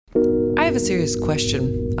have a serious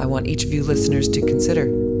question I want each of you listeners to consider.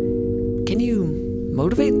 Can you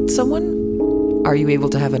motivate someone? Are you able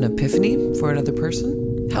to have an epiphany for another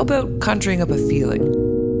person? How about conjuring up a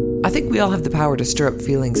feeling? I think we all have the power to stir up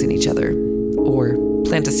feelings in each other, or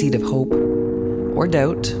plant a seed of hope, or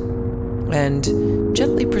doubt, and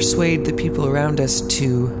gently persuade the people around us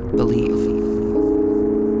to believe.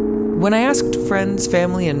 When I asked friends,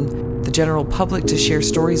 family, and the general public to share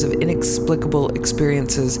stories of inexplicable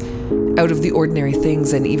experiences out of the ordinary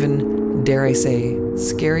things and even, dare I say,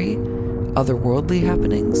 scary, otherworldly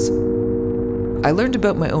happenings, I learned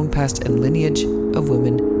about my own past and lineage of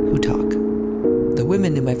women who talk. The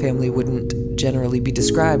women in my family wouldn't generally be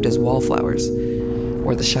described as wallflowers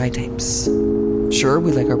or the shy types. Sure,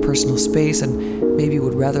 we like our personal space and maybe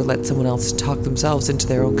would rather let someone else talk themselves into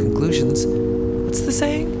their own conclusions. What's the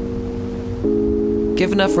saying?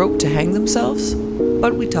 Give enough rope to hang themselves,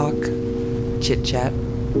 but we talk, chit-chat.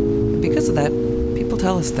 And because of that, people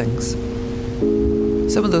tell us things.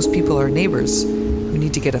 Some of those people are neighbors who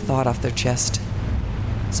need to get a thought off their chest.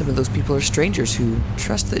 Some of those people are strangers who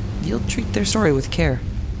trust that you'll treat their story with care.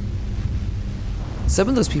 Some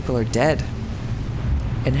of those people are dead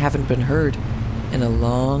and haven't been heard in a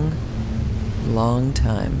long, long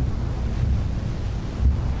time.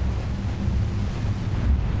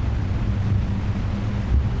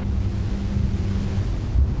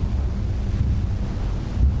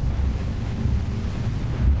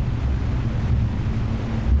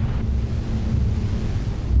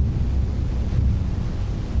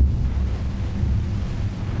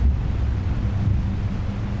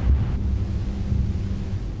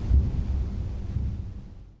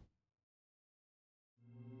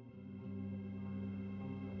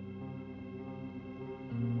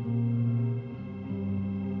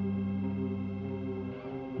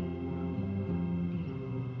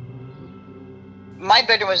 My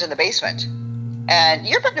bedroom was in the basement, and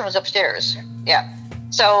your bedroom was upstairs. Yeah.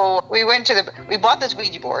 So we bought this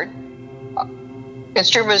Ouija board.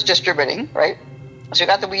 Consumer was distributing, right? So we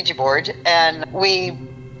got the Ouija board, and we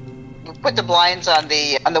put the blinds on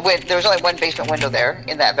the window. There was only one basement window there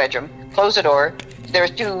in that bedroom. Closed the door. There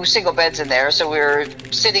was 2 single beds in there, so we were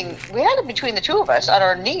sitting. We had it between the two of us on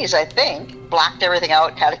our knees, I think. Blacked everything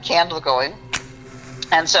out, had a candle going,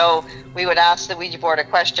 and so we would ask the Ouija board a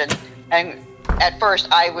question, and at first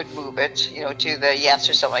I would move it, to the yes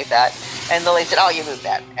or something like that. And Lily said, "Oh, you moved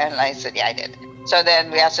that." And I said, "Yeah, I did." So then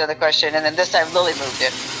we asked another question, and then this time Lily moved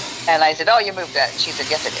it. And I said, "Oh, you moved that." And she said,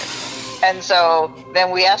 "Yes, I did." And so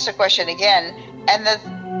then we asked the question again. And the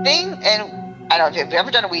thing, and I don't know if you've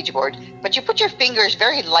ever done a Ouija board, but you put your fingers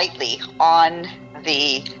very lightly on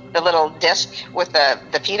the little disc with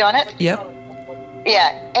the feet on it. Yep. Yeah,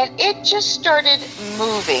 and it just started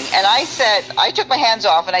moving. And I took my hands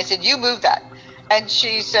off, and I said, "You moved that." And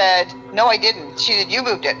she said, "No, I didn't." She said, "You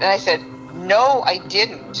moved it." And I said, "No, I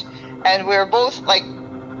didn't." And we were both like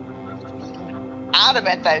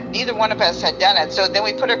adamant that neither one of us had done it. So then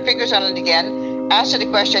we put our fingers on it again, asked it a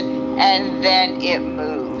question, and then it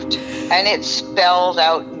moved. And it spelled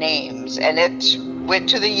out names. And it went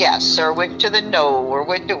to the yes, or went to the no, or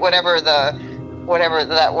went to whatever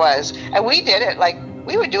that was. And we did it,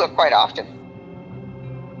 we would do it quite often.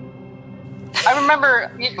 I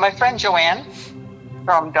remember my friend Joanne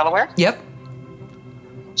from Delaware. Yep.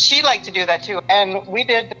 She liked to do that too, and we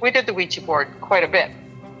did the Ouija board quite a bit.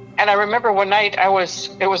 And I remember one night it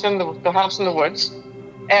was in the house in the woods,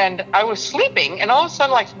 and I was sleeping, and all of a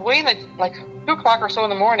sudden, way at 2 o'clock or so in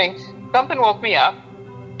the morning, something woke me up,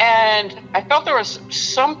 and I felt there was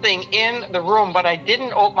something in the room, but I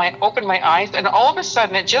didn't open my eyes, and all of a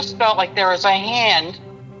sudden it just felt like there was a hand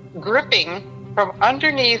gripping from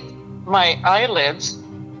underneath my eyelids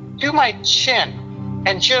to my chin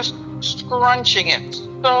and just scrunching it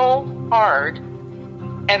so hard.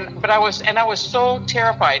 But I was so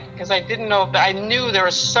terrified because I didn't know I knew there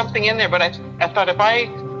was something in there, but I thought if I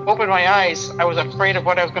opened my eyes, I was afraid of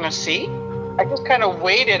what I was going to see. I just kind of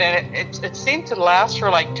waited, and it seemed to last for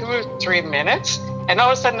 2 or 3 minutes, and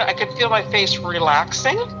all of a sudden I could feel my face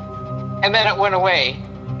relaxing, and then it went away.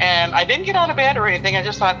 And I didn't get out of bed or anything. I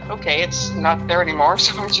just thought, okay, it's not there anymore,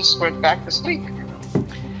 so I just went back to sleep.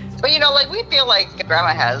 But we feel like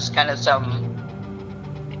Grandma has kind of some,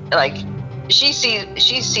 she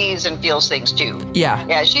sees and feels things too. Yeah.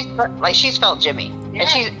 Yeah, she's felt Jimmy, yeah.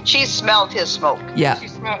 And she's smelled his smoke. Yeah.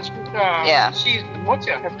 Yeah.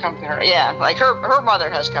 Mocha has come to her. Yeah, her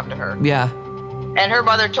mother has come to her. Yeah. And her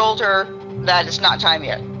mother told her that it's not time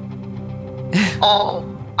yet. Oh,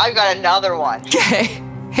 I've got another one. Okay,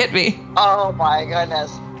 hit me. Oh my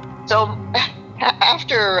goodness. So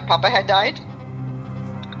after Papa had died,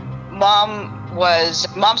 Mom was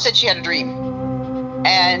Mom said she had a dream,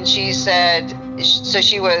 and she said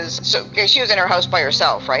she was in her house by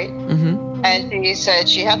herself, right? Mm-hmm. And she said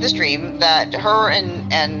she had this dream that her and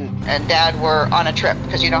Dad were on a trip,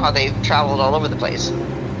 because you know how they've traveled all over the place,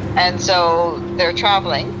 and so they're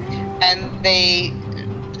traveling, and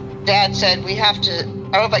Dad said, we have to. I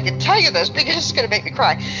don't know if I can tell you this because it's going to make me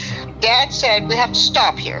cry. Dad said we have to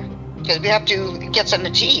stop here because we have to get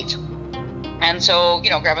something to eat. And so,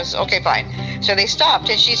 Grandma says, okay, fine. So they stopped,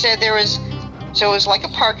 and she said it was like a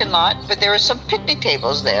parking lot, but there were some picnic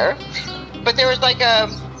tables there. But there was kind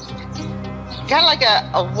of like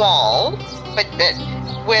a wall, but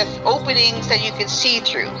with openings that you could see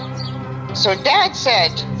through. So Dad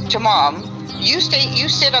said to Mom, you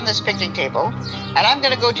sit on this picnic table, and I'm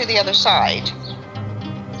going to go to the other side.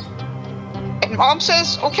 And Mom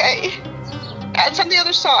says, okay. Dad's on the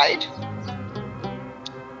other side.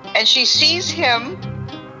 And she sees him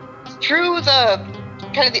through the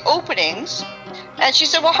kind of the openings. And she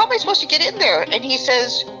said, well, how am I supposed to get in there? And he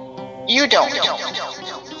says, you don't.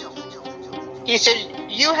 He said,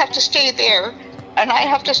 you have to stay there, and I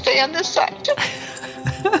have to stay on this side.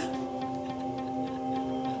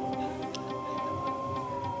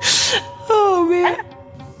 Oh, man.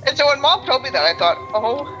 And so when Mom told me that, I thought,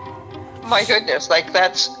 oh, my goodness,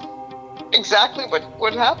 that's exactly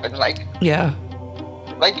what happened. Yeah.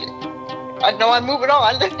 I know I'm moving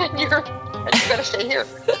on, and you gotta stay here,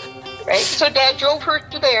 right? So Dad drove her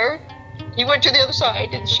to there. He went to the other side,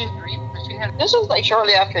 and she had. This was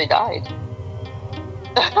shortly after he died.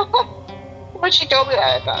 When she told me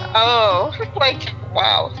that, I thought, oh,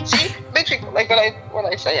 wow. See, it makes me when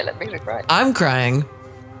I say it makes me cry. I'm crying.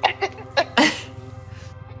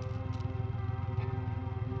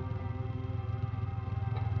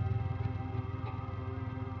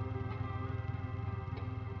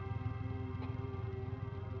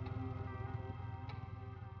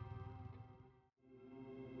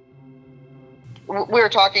 We were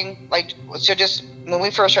talking, just when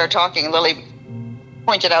we first started talking, Lily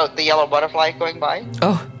pointed out the yellow butterfly going by.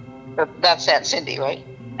 Oh. That's Aunt Cindy, right?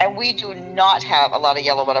 And we do not have a lot of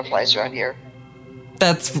yellow butterflies around here.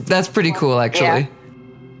 That's pretty cool, actually. Yeah.